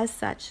 as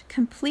such,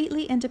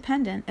 completely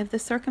independent of the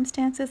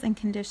circumstances and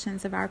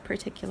conditions of our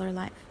particular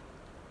life.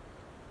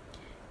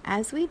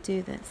 As we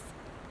do this,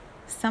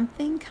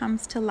 something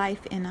comes to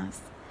life in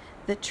us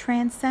that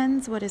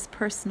transcends what is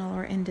personal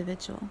or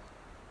individual.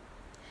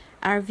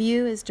 Our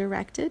view is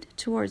directed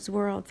towards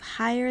worlds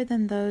higher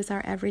than those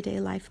our everyday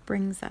life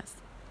brings us.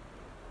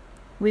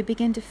 We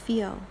begin to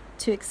feel,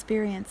 to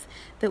experience,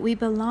 that we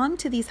belong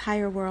to these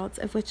higher worlds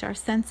of which our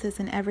senses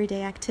and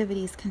everyday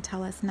activities can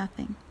tell us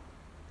nothing.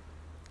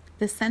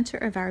 The center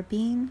of our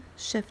being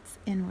shifts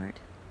inward.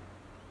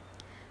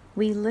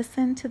 We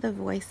listen to the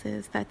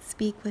voices that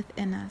speak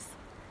within us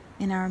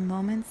in our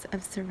moments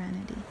of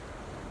serenity.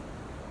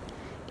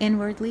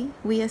 Inwardly,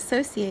 we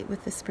associate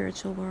with the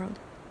spiritual world.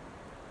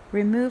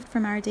 Removed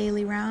from our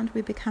daily round,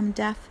 we become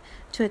deaf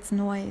to its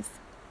noise.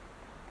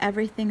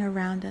 Everything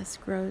around us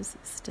grows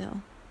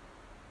still.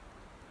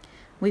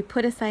 We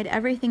put aside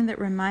everything that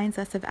reminds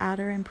us of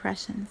outer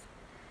impressions.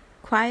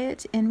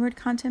 Quiet inward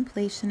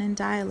contemplation and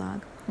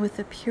dialogue with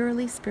the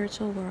purely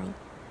spiritual world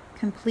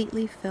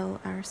completely fill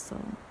our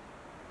soul.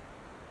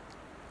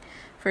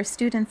 For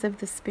students of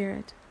the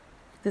Spirit,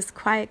 this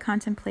quiet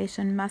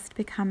contemplation must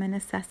become a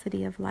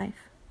necessity of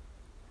life.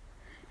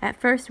 At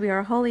first, we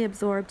are wholly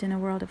absorbed in a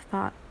world of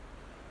thought.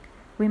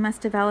 We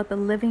must develop a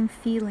living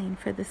feeling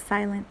for the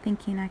silent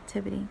thinking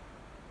activity.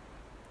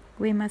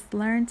 We must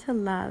learn to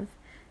love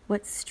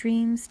what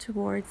streams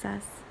towards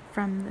us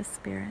from the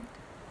Spirit.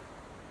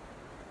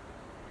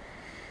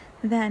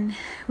 Then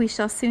we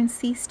shall soon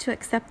cease to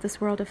accept this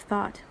world of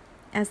thought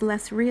as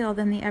less real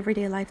than the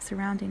everyday life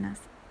surrounding us.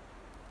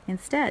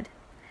 Instead,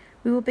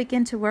 we will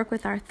begin to work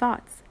with our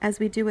thoughts as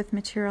we do with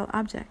material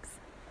objects.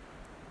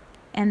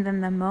 And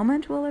then the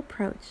moment will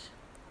approach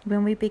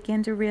when we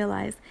begin to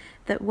realize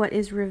that what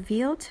is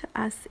revealed to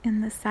us in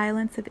the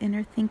silence of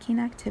inner thinking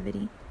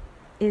activity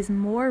is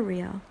more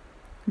real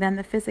than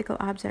the physical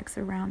objects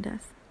around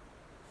us.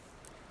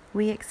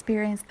 We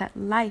experience that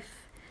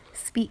life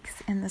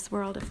speaks in this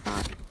world of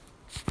thought.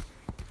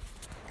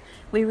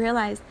 We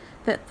realize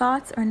that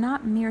thoughts are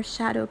not mere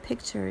shadow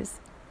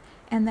pictures,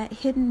 and that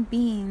hidden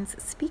beings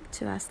speak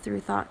to us through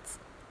thoughts.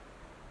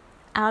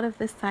 Out of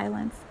the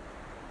silence,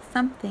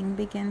 something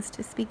begins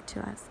to speak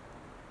to us.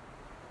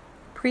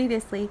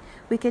 Previously,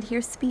 we could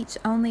hear speech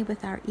only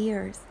with our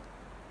ears,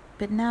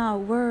 but now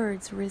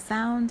words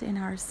resound in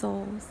our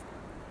souls.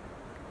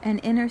 An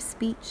inner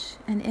speech,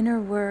 an inner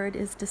word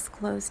is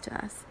disclosed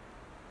to us.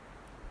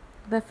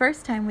 The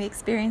first time we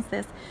experience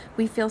this,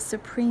 we feel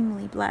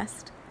supremely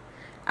blessed.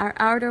 Our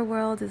outer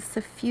world is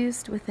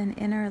suffused with an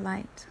inner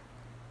light.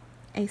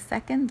 A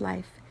second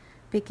life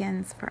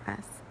begins for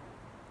us.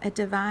 A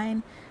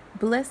divine,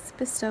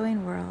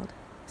 bliss-bestowing world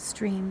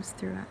streams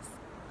through us.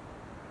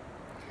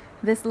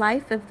 This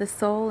life of the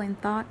soul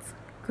and thoughts,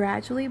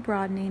 gradually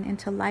broadening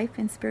into life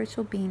in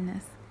spiritual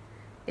beingness,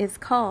 is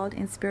called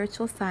in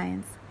spiritual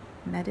science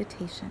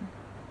meditation,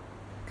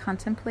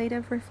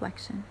 contemplative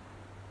reflection.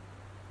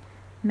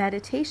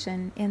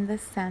 Meditation, in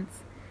this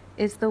sense,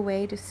 is the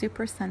way to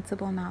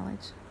supersensible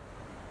knowledge.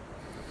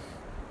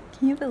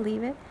 Can you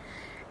believe it?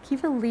 Can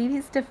you believe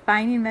he's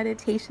defining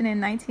meditation in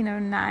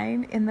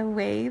 1909 in the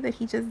way that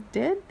he just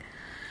did?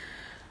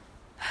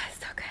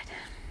 So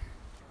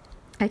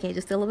good. Okay,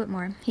 just a little bit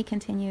more. He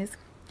continues,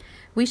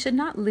 "We should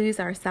not lose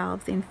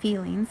ourselves in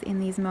feelings in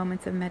these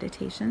moments of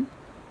meditation,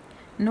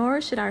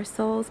 nor should our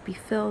souls be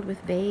filled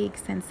with vague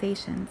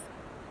sensations.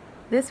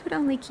 This would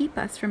only keep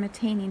us from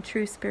attaining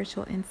true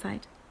spiritual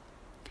insight.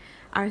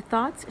 Our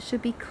thoughts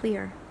should be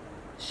clear,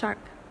 sharp,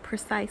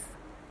 precise.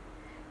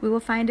 We will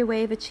find a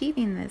way of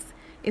achieving this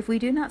if we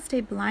do not stay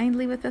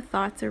blindly with the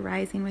thoughts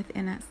arising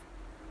within us.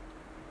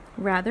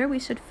 Rather, we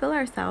should fill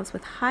ourselves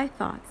with high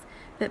thoughts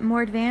that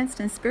more advanced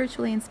and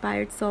spiritually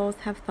inspired souls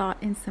have thought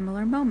in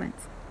similar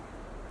moments.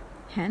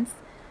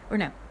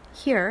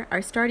 Here,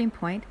 our starting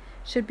point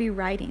should be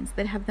writings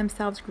that have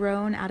themselves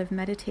grown out of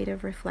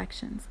meditative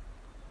reflections.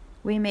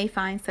 We may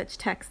find such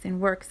texts in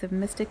works of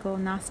mystical,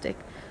 Gnostic,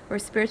 or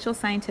spiritual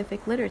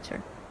scientific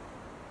literature.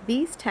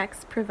 These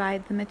texts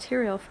provide the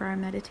material for our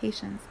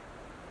meditations.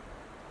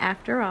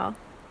 After all,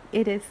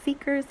 it is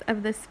seekers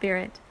of the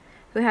Spirit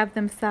who have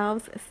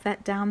themselves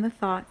set down the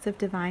thoughts of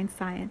divine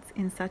science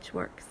in such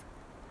works.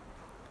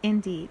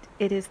 Indeed,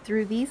 it is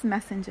through these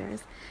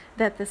messengers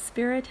that the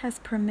Spirit has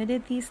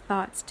permitted these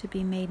thoughts to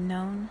be made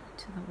known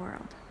to the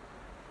world.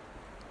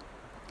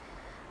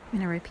 I'm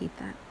going to repeat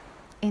that.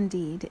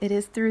 Indeed, it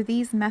is through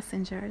these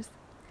messengers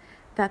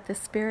that the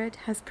Spirit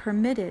has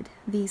permitted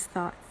these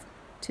thoughts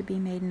to be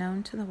made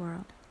known to the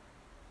world.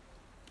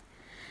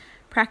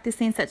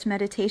 Practicing such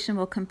meditation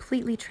will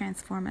completely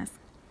transform us.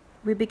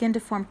 We begin to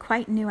form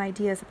quite new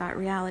ideas about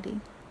reality.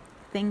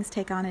 Things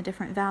take on a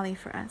different value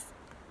for us.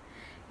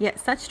 Yet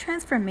such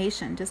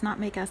transformation does not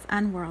make us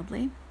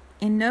unworldly.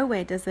 In no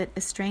way does it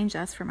estrange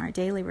us from our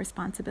daily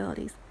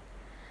responsibilities.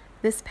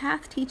 This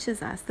path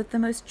teaches us that the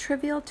most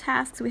trivial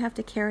tasks we have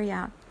to carry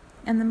out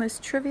and the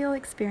most trivial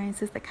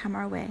experiences that come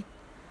our way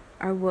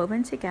are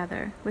woven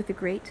together with the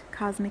great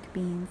cosmic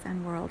beings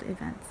and world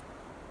events.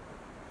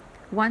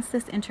 Once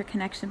this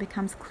interconnection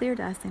becomes clear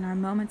to us in our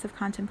moments of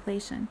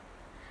contemplation,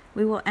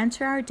 we will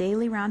enter our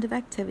daily round of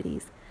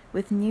activities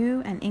with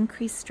new and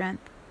increased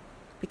strength,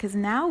 because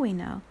now we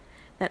know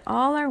that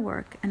all our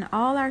work and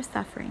all our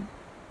suffering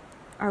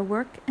are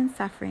work and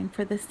suffering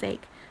for the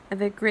sake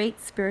of a great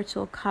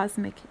spiritual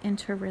cosmic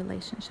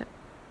interrelationship.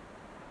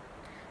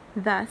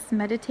 Thus,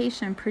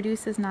 meditation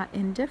produces not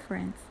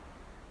indifference,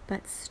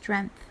 but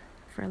strength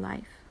for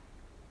life.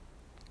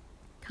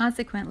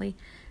 Consequently,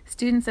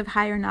 students of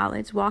higher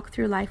knowledge walk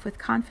through life with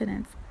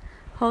confidence,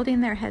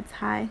 holding their heads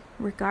high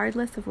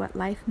regardless of what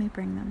life may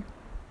bring them.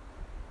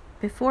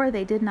 Before,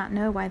 they did not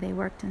know why they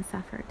worked and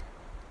suffered.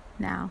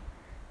 Now,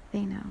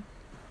 they know.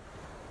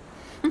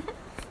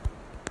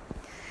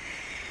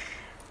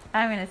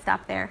 I'm going to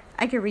stop there.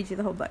 I could read you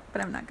the whole book,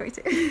 but I'm not going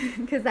to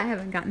because I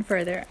haven't gotten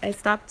further. I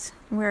stopped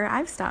where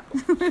I've stopped.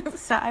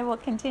 So I will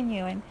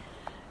continue, and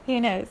who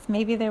knows,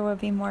 maybe there will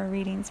be more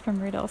readings from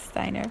Rudolf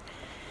Steiner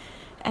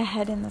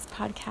ahead in this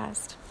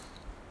podcast.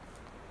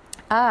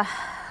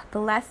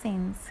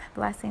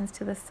 Blessings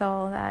to the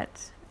soul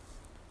that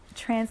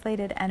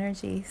translated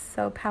energy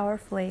so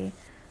powerfully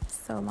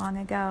so long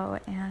ago,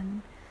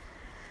 and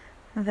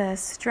the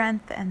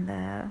strength and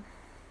the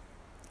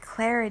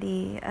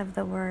clarity of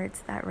the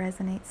words that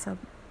resonate so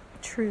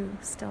true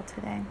still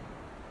today.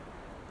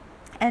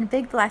 And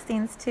big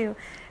blessings to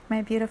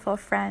my beautiful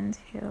friend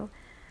who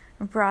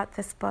brought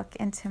this book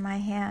into my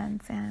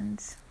hands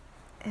and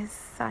is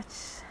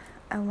such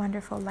a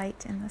wonderful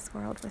light in this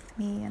world with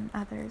me and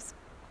others.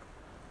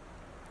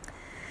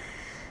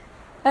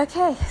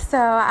 Okay, so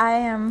I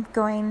am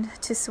going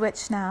to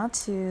switch now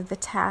to the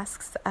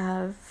tasks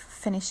of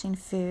finishing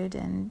food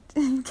and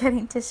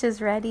getting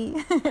dishes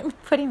ready,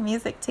 putting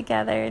music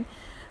together, and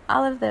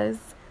all of those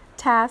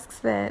tasks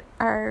that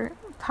are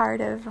part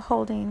of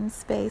holding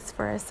space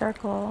for a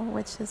circle,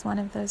 which is one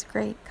of those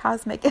great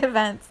cosmic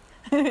events.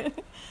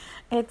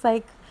 It's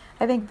like,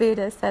 I think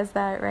Buddha says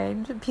that,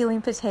 right?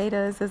 Peeling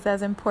potatoes is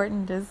as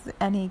important as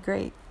any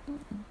great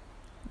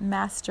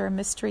master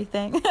mystery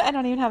thing. I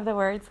don't even have the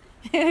words.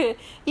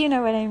 You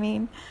know what I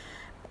mean.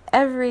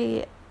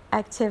 Every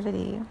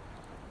activity,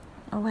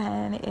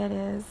 when it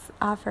is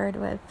offered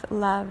with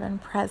love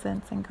and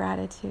presence and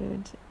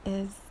gratitude,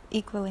 is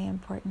equally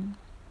important.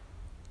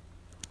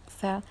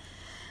 So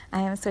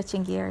I am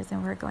switching gears,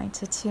 and we're going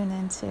to tune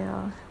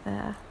into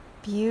the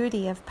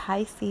beauty of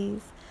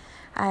Pisces.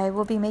 I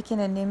will be making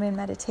a new moon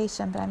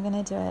meditation, but I'm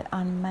going to do it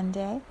on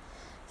Monday.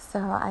 So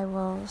I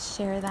will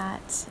share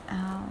that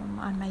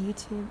on my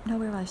YouTube. No,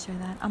 where will I share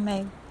that? On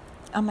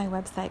my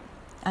website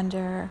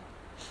under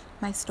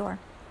my store.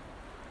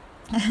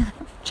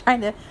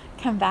 Trying to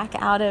come back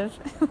out of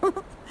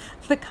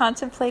the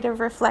contemplative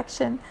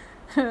reflection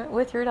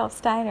with Rudolf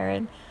Steiner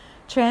and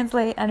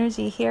translate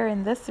energy here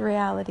in this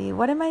reality.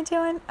 What am I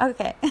doing?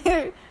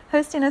 Okay.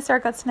 Hosting a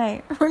circle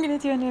tonight. We're going to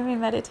do a new moon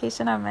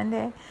meditation on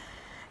Monday.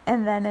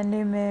 And then a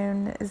new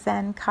moon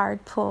Zen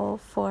card pull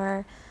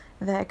for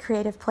the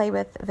Creative Play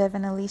with Viv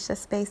and Alicia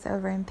space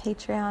over in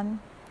Patreon.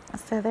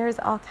 So there's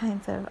all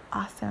kinds of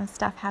awesome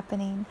stuff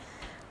happening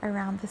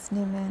around this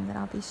new moon that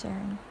I'll be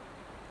sharing.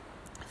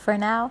 For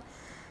now,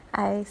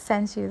 I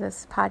send you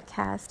this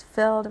podcast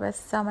filled with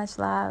so much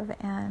love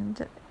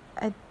and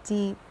a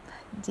deep,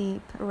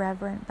 deep,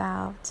 reverent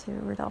bow to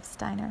Rudolf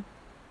Steiner.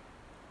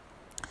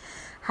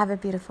 Have a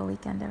beautiful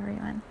weekend,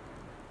 everyone.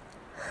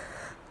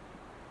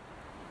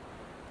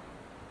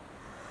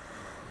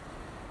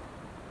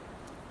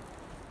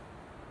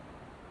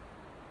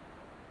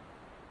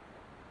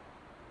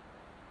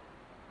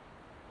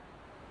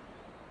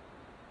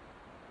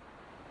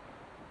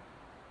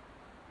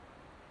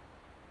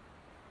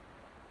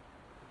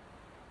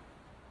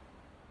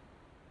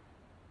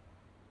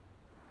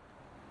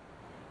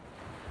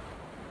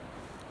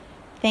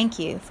 Thank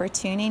you for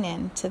tuning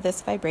in to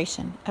this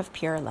vibration of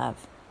pure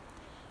love.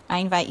 I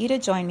invite you to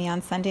join me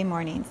on Sunday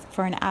mornings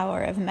for an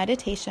hour of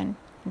meditation,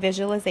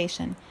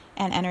 visualization,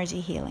 and energy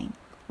healing,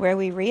 where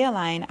we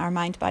realign our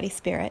mind, body,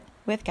 spirit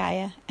with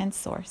Gaia and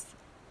Source.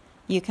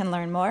 You can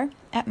learn more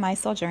at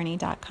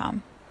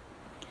mysouljourney.com.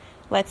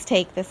 Let's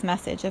take this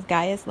message of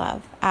Gaia's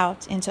love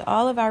out into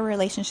all of our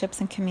relationships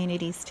and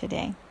communities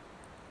today.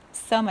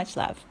 So much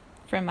love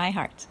from my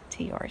heart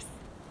to yours.